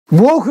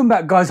Welcome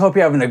back, guys. Hope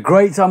you're having a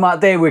great time out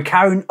there. We're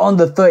carrying on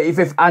the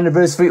 35th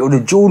anniversary of the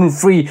Jordan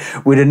 3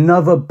 with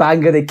another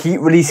banger. They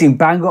keep releasing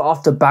banger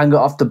after banger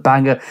after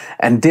banger,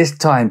 and this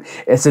time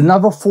it's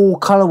another fall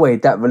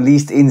colorway that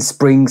released in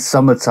spring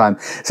summertime.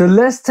 So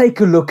let's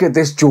take a look at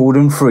this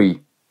Jordan 3.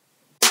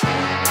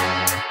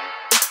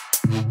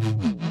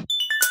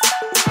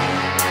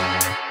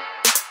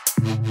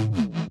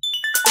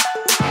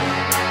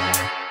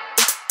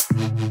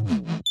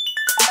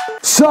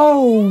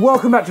 So,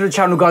 welcome back to the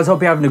channel, guys.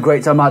 Hope you're having a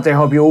great time out there.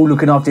 Hope you're all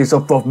looking after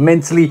yourself both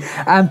mentally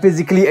and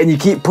physically, and you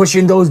keep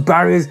pushing those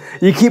barriers,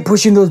 you keep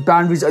pushing those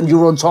boundaries, and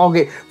you're on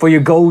target for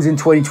your goals in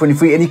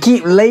 2023, and you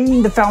keep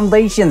laying the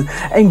foundations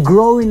and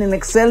growing and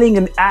excelling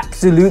and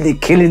absolutely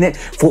killing it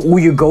for all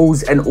your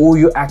goals and all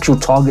your actual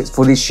targets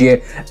for this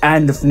year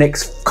and the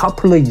next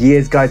couple of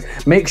years, guys.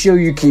 Make sure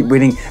you keep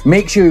winning,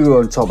 make sure you're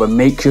on top, and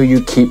make sure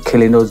you keep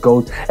killing those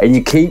goals and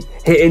you keep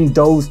hitting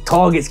those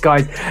targets,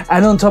 guys.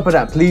 And on top of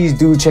that, please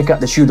do check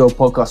out the Shoe Dog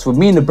podcast with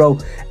me and the bro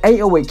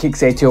 808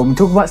 Kicks 80. We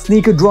talk about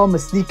sneaker drama,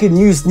 sneaker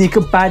news, sneaker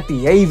bad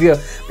behavior,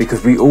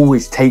 because we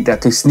always take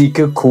that to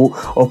sneaker court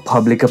of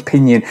public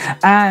opinion.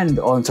 And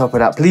on top of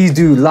that, please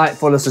do like,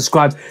 follow,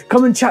 subscribe,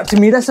 come and chat to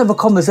me. Let's have a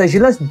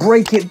conversation. Let's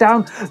break it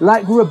down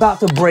like we're about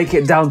to break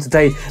it down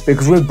today,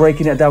 because we're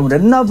breaking it down with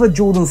another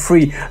Jordan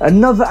 3,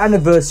 another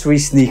anniversary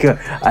sneaker,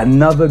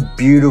 another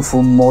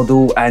beautiful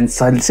model and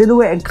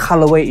silhouette and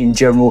colorway in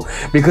general.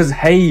 Because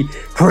hey,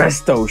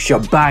 presto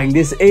shebang,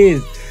 this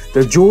is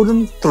the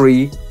Jordan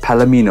 3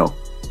 Palomino.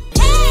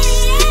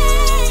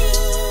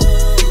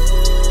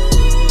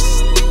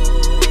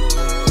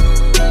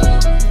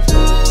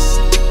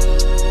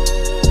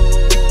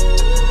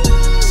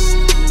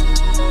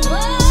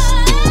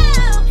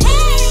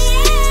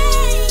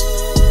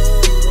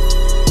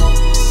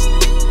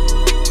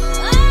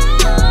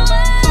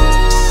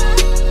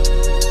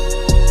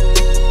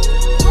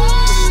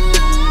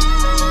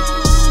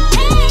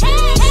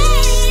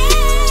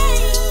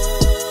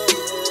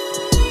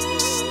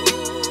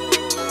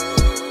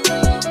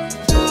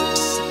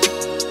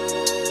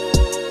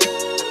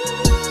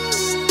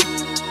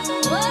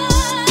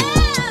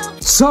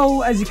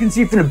 So, as you can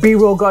see from the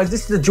B-roll, guys,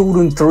 this is the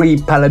Jordan 3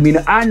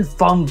 Palomino. And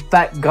fun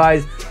fact,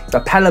 guys, the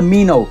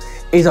Palomino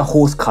is a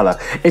horse color.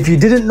 If you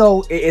didn't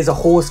know, it is a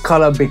horse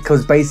color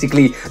because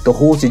basically the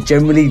horse is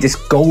generally this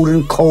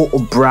golden coat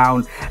of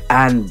brown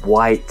and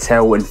white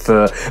tail and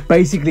fur.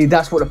 Basically,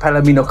 that's what the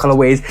Palomino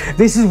colorway is.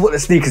 This is what the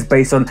sneaker's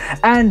based on.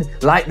 And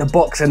like the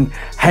box, and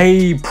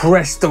hey,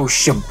 presto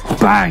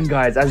shebang,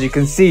 guys, as you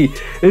can see,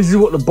 this is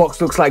what the box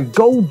looks like.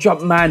 Gold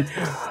Jumpman,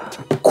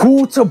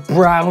 quarter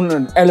brown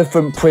and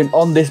elephant print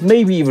on this,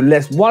 maybe even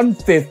less,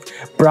 1/5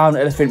 brown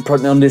elephant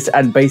print on this,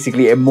 and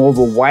basically a more of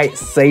a white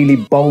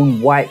saily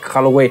bone white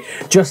colorway,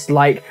 just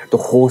like the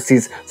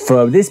horse's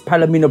fur. This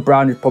Palomino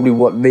brown is probably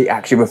what they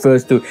actually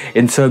refers to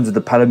in terms of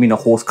the Palomino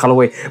horse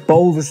colorway, but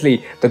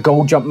obviously the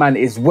Gold Jumpman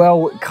as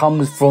well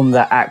comes from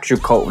the actual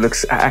coat,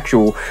 looks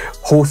actual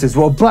horse as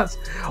well. But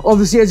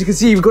obviously, as you can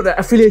see, we've got the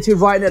affiliated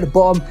writing at the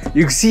bottom.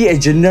 You can see a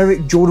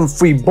generic Jordan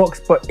 3 box,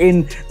 but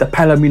in the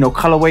Palomino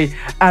colorway,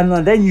 and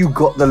then you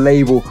got the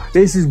label.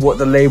 This is what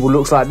the label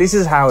looks like. This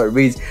is how it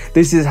reads.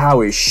 This is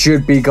how it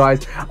should be,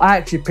 guys. I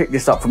actually picked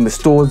this up from the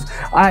stores.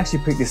 I actually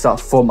picked this up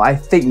from, I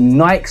think,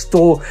 Nike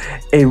store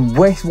in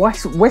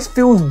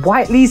Westfield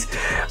Whiteley's.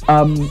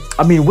 I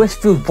mean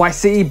Westfield White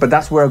City, but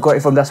that's where I got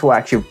it from. That's where I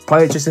actually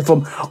purchased it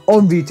from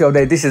on retail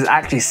there. This is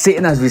actually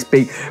sitting as we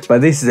speak,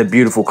 but this is a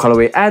beautiful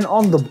colorway. And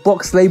on the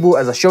box label,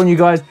 as I've shown you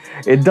guys,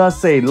 it does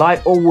say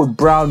light Allwood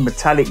brown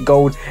metallic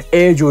gold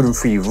Air Jordan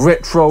 3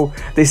 retro.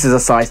 This is a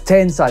size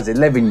 10, size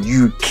 11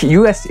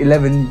 US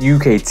 11,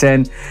 UK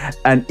 10,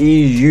 and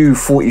EU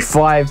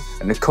 45,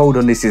 and the code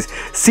on this is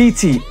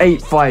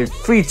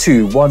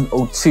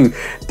CT8532102.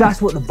 That's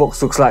what the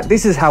box looks like.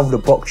 This is how the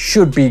box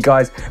should be,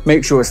 guys.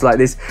 Make sure it's like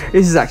this.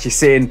 This is actually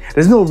sitting.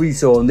 There's no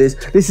resale on this.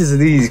 This is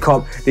an easy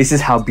cop. This is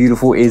how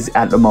beautiful it is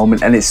at the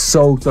moment, and it's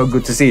so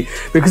good to see,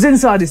 because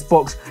inside this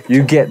box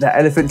you get that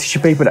elephant tissue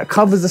paper that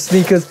covers the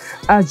sneakers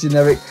as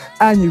generic,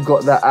 and you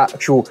got that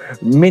actual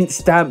mint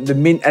stamp, the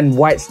mint and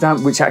white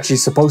stamp, which actually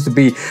is supposed to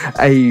be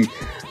a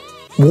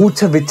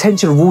water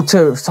retention,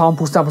 water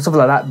sample stamp or something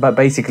like that. But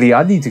basically,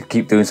 I need to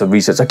keep doing some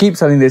research. I keep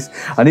telling this,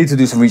 I need to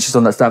do some research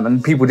on that stamp,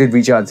 and people did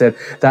reach out and said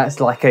that's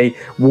like a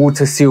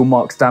water seal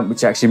mark stamp,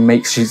 which actually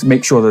makes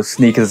sure the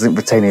sneaker doesn't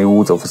retain any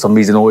water for some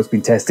reason, or it's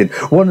been tested,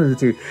 one of the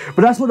two.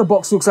 But that's what the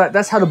box looks like.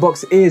 That's how the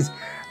box is.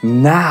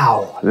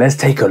 Now let's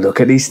take a look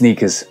at these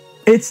sneakers.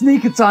 It's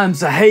sneaker time,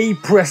 so hey,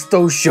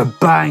 presto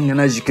shebang. And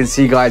as you can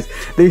see, guys,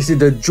 this is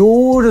the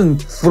Jordan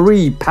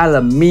 3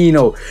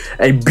 Palomino,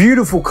 a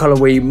beautiful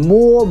colorway,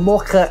 more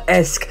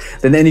mocha-esque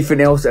than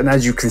anything else. And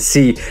as you can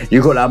see,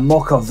 you got that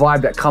mocha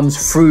vibe that comes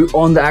through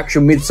on the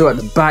actual midsole at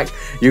the back.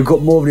 You've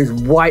got more of this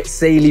white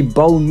saily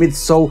bone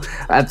midsole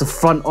at the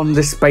front on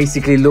this.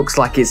 Basically looks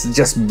like it's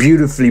just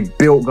beautifully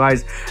built,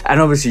 guys.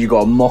 And obviously you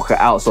got a mocha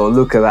outsole.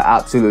 Look at that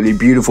absolutely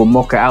beautiful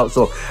mocha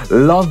outsole.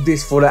 Love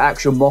this for the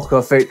actual mocha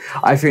effect.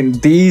 I think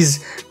think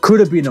these could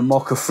have been a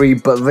mocha free,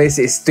 but this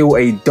is still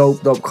a dope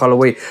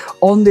colorway.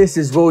 On this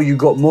as well, you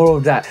got more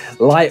of that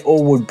light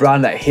Allwood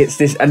brown that hits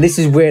this, and this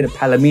is where the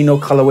Palomino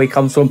colorway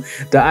comes from.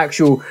 The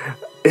actual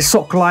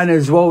sock liner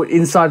as well,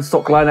 inside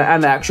sock liner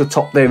and the actual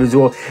top there as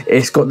well,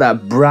 it's got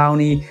that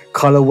brownie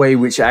colorway,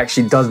 which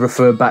actually does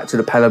refer back to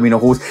the Palomino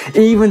horse.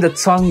 Even the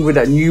tongue with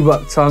that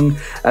nubuck tongue,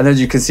 and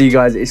as you can see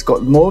guys, it's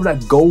got more of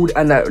that gold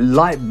and that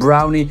light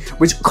brownie,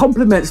 which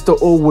complements the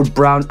Allwood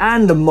brown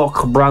and the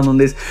mocha brown on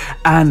this,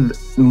 and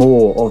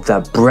more of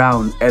that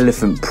brown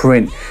elephant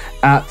print.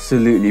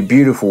 Absolutely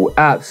beautiful,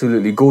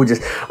 absolutely gorgeous.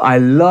 I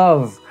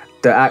love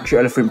the actual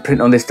elephant print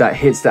on this that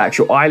hits the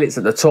actual eyelets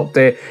at the top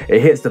there.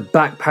 It hits the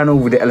back panel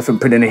with the elephant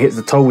print, and it hits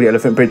the toe with the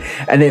elephant print,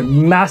 and it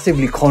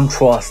massively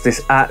contrasts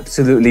this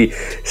absolutely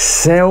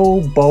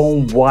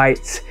sailbone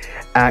white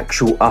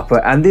actual upper.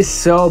 And this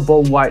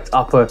sailbone white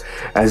upper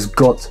has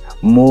got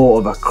more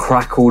of a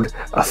crackled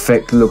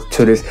effect look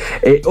to this.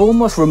 It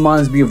almost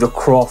reminds me of the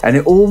Croft, and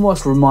it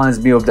almost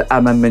reminds me of the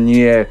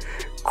Amamanier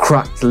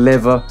cracked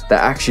leather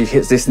that actually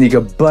hits this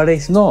sneaker, but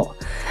it's not.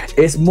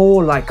 It's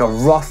more like a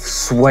rough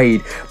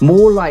suede,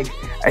 more like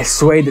a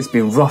suede that's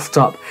been roughed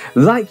up,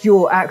 like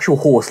your actual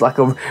horse, like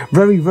a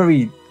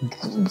very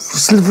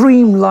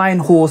streamlined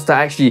horse that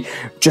actually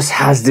just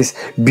has this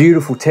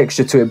beautiful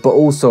texture to it, but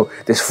also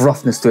this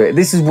roughness to it.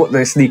 This is what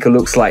the sneaker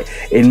looks like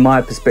in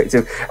my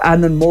perspective.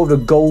 And then more of the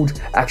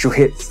gold actual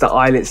hits the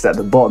eyelets at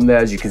the bottom there,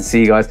 as you can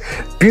see guys.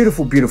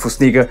 Beautiful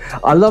sneaker.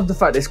 I love the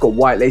fact that it's got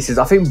white laces.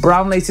 I think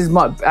brown laces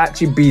might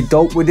actually be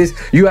dope with this.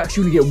 You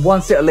actually get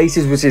one set of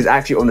laces, which is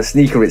actually on the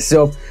sneaker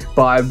itself,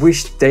 but I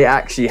wish they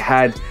actually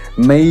had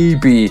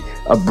maybe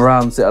a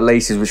brown set of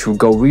laces, which would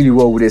go really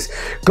well with this.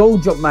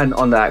 Gold Jumpman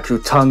on the actual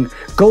tongue,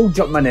 gold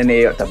Jumpman in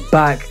here at the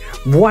back,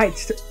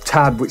 white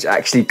tab, which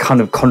actually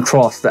kind of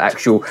contrasts the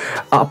actual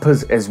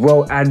uppers as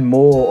well, and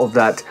more of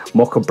that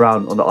mocha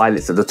brown on the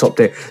eyelets at the top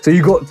there. So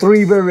you got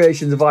three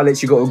variations of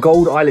eyelets. You got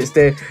gold eyelets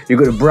there, you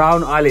got the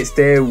brown eyelets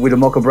there with the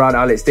mocha brown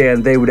eyelets there,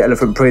 and there with the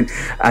elephant print,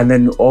 and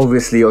then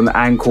obviously on the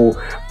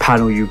ankle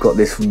panel you got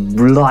this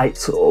light,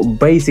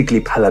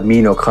 basically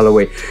Palomino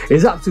colorway.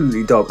 It's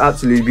absolutely dope,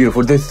 absolutely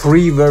beautiful. There's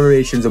three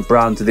variations of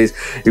brown to this.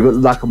 You got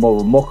like a more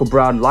of a mocha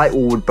brown, light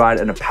Allwood brown,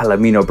 and a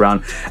Palomino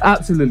brown.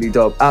 Absolutely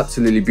dope,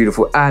 absolutely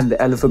beautiful, and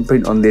the elephant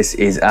print on this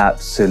is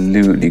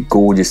absolutely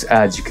gorgeous,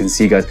 as you can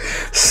see guys.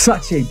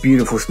 Such a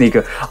beautiful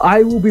sneaker.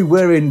 I will be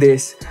wearing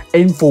this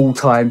in full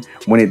time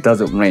when it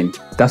doesn't rain.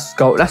 That's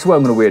where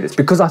I'm going to wear this,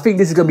 because I think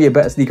this is going to be a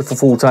better sneaker for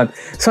full time.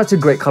 Such a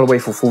great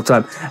colorway for full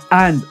time.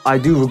 And I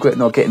do regret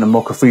not getting the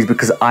mocha freeze,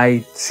 because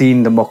I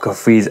seen the mocha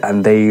freeze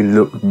and they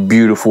look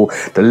beautiful.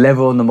 The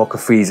leather on the mocha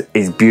freeze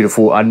is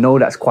beautiful. I know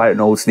that's quite an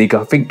old sneaker.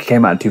 I think it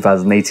came out in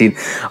 2018.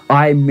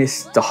 I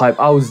missed the hype.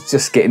 I was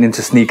just getting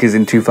into sneakers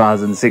in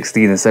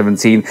 2016 and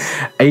 17.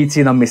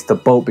 18 I missed the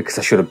boat because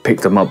I should have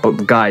picked them up.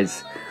 But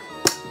guys,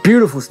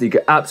 beautiful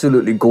sneaker,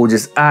 absolutely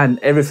gorgeous, and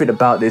everything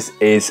about this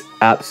is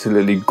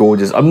absolutely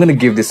gorgeous. I'm gonna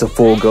give this a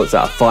 4 goats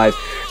out of 5,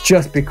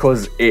 just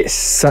because it's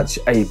such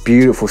a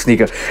beautiful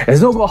sneaker.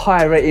 It's not got a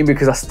higher rating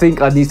because I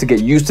think I need to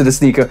get used to the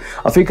sneaker.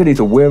 I think I need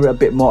to wear it a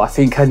bit more. I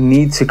think I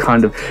need to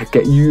kind of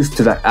get used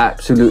to that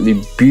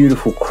absolutely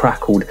beautiful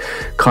crackled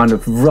kind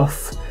of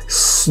rough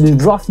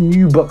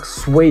nubuck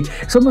suede.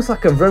 It's almost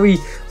like a very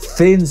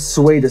thin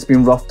suede that's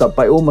been roughed up,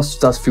 but it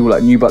almost does feel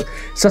like nubuck.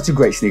 Such a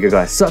great sneaker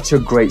guys, such a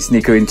great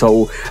sneaker in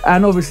total.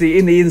 And obviously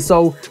in the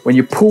insole, when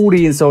you pull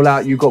the insole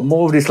out, you've got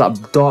more of this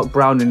like dark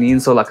brown in the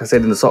insole, like I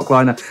said, in the sock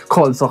liner,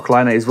 cotton sock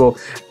liner as well.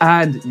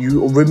 And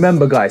you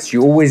remember guys,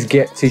 you always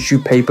get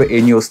tissue paper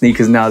in your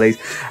sneakers nowadays.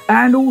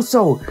 And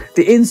also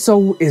the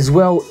insole as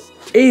well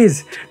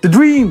is the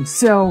Dream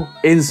Cell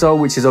insole,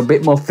 which is a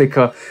bit more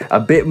thicker, a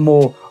bit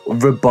more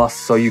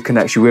robust, so you can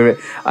actually wear it.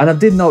 And I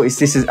did notice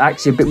this is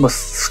actually a bit more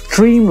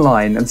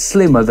streamlined and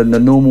slimmer than the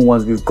normal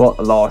ones we've got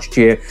last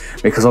year,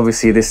 because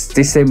obviously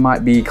this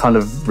might be kind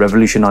of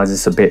revolutionizing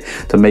this a bit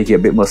to make it a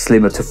bit more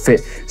slimmer to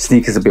fit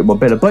sneakers a bit more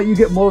better. But you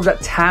get more of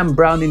that tan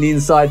brown in the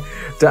inside,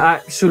 the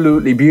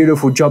absolutely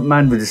beautiful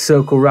Jumpman with the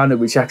circle around it,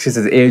 which actually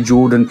says Air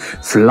Jordan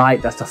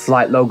Flight. That's the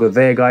Flight logo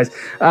there guys.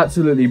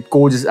 Absolutely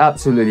gorgeous,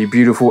 absolutely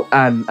beautiful,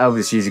 and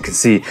obviously as you can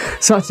see,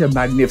 such a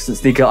magnificent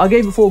sneaker. I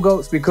gave it 4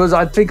 goats because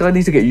I think I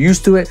need to get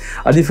used to it.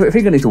 I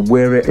think I need to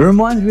wear it. It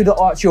reminds me of the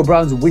Archie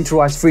O'Brien's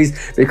Winterized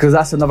Freeze, because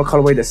that's another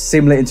colorway that's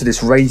similar into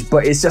this range,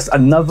 but it's just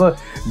another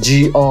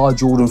GR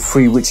Jordan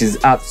 3, which is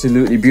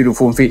absolutely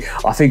beautiful. And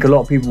I think a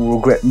lot of people will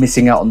regret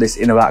missing out on this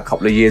in about a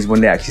couple of years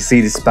when they actually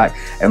see this back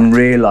and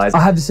realize.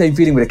 I have the same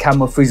feeling with the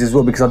Camo Freeze as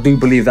well, because I do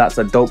believe that's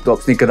a dope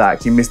sneaker that I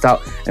actually missed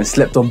out and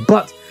slept on.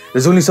 But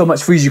There's only so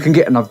much freeze you can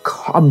get, and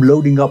I'm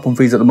loading up on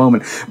freeze at the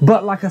moment.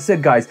 But like I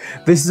said, guys,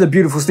 this is a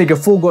beautiful sneaker.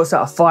 4 goats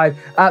out of 5.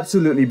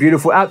 Absolutely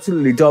beautiful,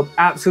 absolutely dope,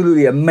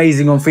 absolutely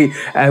amazing on feet.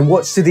 And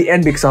watch to the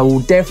end, because I will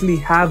definitely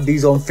have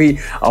these on feet.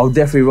 I'll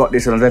definitely rock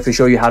this, and I'll definitely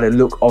show you how they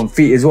look on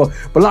feet as well.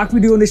 But like we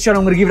do on this channel,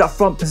 I'm going to give you that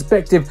front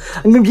perspective.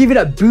 I'm going to give you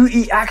that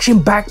booty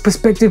action back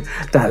perspective,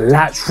 that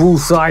lateral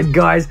side,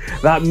 guys,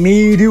 that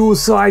medial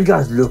side,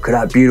 guys. Look at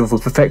that beautiful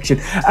perfection,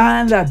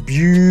 and that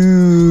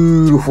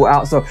beautiful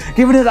outside,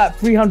 giving it that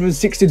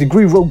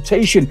 360-degree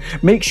rotation.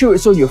 Make sure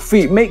it's on your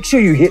feet, make sure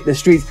you hit the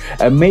streets,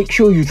 and make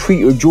sure you treat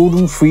your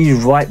Jordan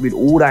 3s right with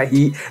all that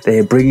heat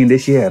they're bringing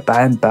this year.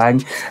 Bang,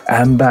 bang,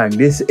 and bang.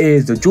 This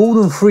is the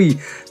Jordan 3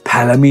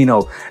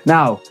 Palomino.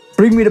 Now,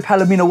 bring me the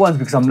Palomino ones,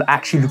 because I'm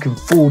actually looking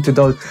forward to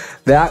those.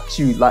 They're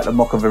actually like the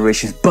mocha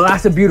variations, but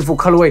that's a beautiful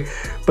colorway.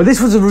 But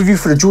this was a review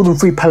for the Jordan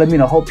 3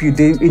 Palomino. Hope you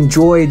do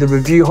enjoy the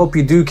review. Hope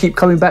you do keep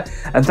coming back,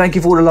 and thank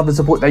you for all the love and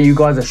support that you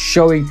guys are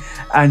showing.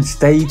 And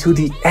stay to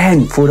the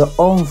end for the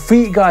on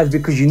feet, guys,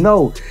 because you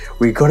know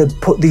we got to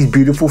put these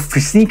beautiful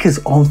sneakers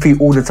on feet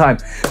all the time.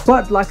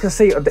 But like I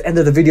say at the end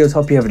of the videos,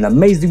 hope you have an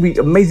amazing week,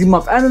 amazing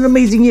month, and an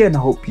amazing year. And I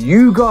hope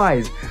you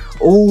guys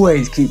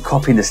always keep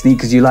copying the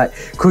sneakers you like,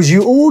 because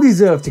you all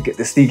deserve to get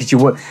the sneakers you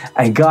want.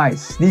 And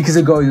guys, sneakers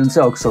are going on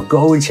sale, so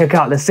go and check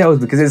out the sales,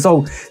 because there's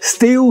all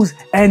steals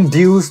and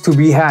deals to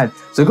be had.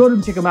 So go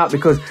and check them out,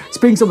 because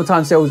spring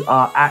summertime sales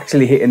are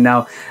actually hitting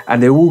now,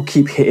 and they will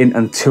keep hitting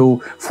until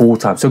fall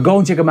time. So go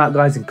and check them out,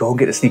 guys, and go and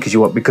get the sneakers you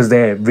want, because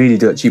they're really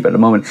dirt cheap at the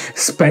moment,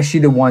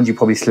 especially the ones you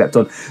probably slept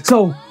on.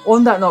 So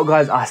on that note,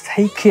 guys, I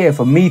take care.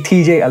 From me,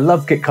 TJ, I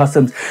love Get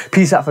Customs.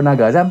 Peace out for now,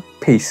 guys, and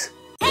peace.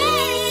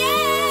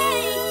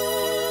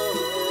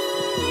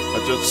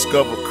 I just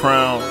discovered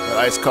Crown, the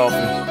iced coffee,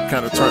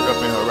 kind of turned up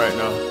in her right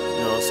now,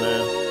 you know what I'm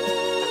saying?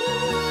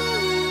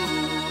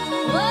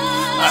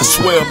 I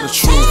swear I'm the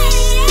truth,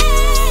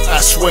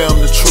 I swear I'm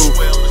the truth.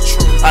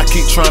 I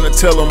keep trying to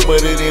tell them,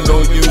 but it ain't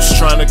no use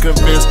trying to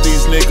convince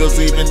these niggas,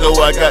 even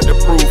though I got the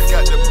proof.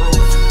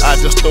 I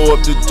just throw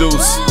up the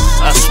deuce,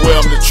 I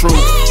swear I'm the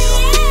truth,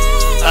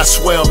 I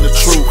swear I'm the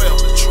truth.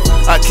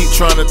 I keep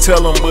trying to tell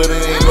them, but it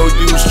ain't no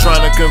use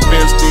trying to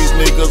convince these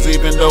niggas,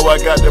 even though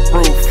I got the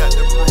proof.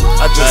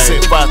 I just set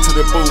fire to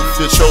the booth,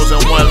 the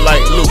chosen one like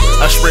Luke.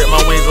 I spread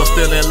my wings, I'm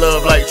still in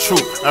love like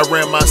truth. I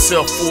ran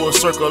myself full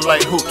circle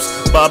like hoops,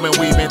 bobbing,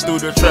 weaving through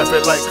the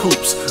traffic like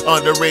coops.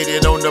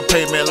 Underrated on the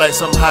pavement like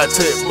some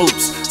high-tech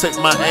boots. Take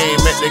my aim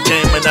at the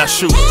game and I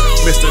shoot.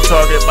 Missed the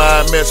target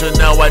by a measure,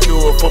 now I do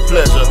it for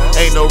pleasure.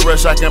 Ain't no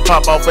rush, I can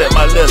pop off at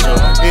my leisure.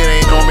 It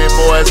ain't on me,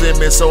 boys in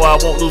me, so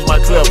I won't lose my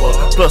clever.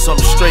 Plus I'm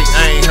straight,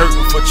 I ain't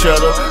hurting for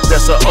cheddar.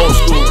 That's an old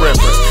school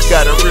reference,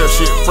 got a real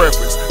shit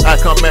preference. I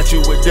come at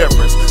you with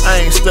deference,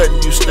 I ain't studying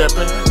you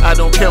stepping, I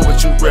don't care what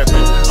you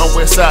reppin'. I'm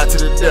west side to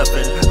the death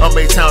end, I'm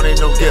A-town,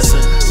 ain't no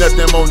guessing.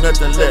 Nothing more,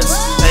 nothing less,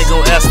 ain't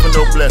gon' ask for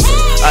no blessing.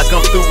 I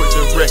come through with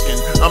the wrecking,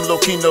 I'm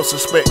low-key, no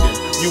suspecting.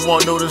 You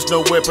won't notice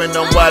no weapon,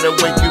 I'm wide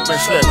awake, you been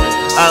sleeping.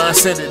 I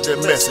unsended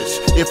the message,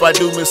 if I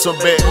do miss some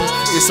betting,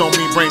 it's on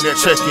me, bring that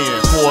check in.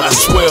 Boy, I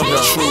swear I'm the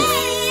truth,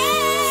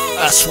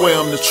 I swear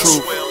I'm the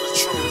truth.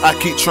 I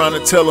keep trying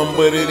to tell them,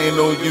 but it ain't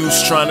no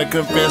use trying to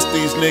convince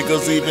these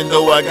niggas, even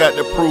though I got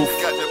the proof.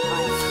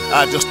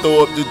 I just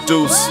throw up the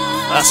deuce,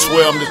 I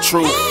swear I'm the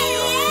truth,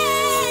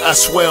 I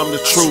swear I'm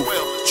the truth.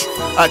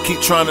 I keep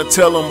trying to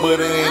tell them,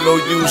 but it ain't no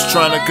use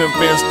trying to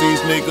convince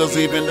these niggas,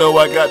 even though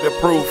I got the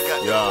proof.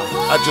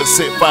 I just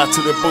set fire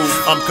to the booth,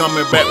 I'm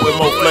coming back with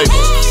more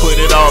flavors,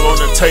 put it all on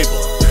the table.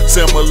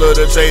 Similar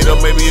to Jada,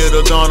 maybe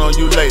it'll dawn on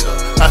you later.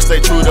 I stay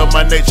true to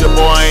my nature,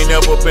 boy, I ain't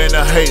never been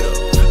a hater.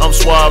 I'm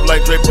suave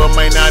like Draper,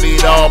 may not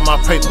eat all my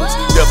papers,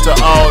 deaf to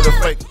all the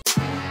fakers.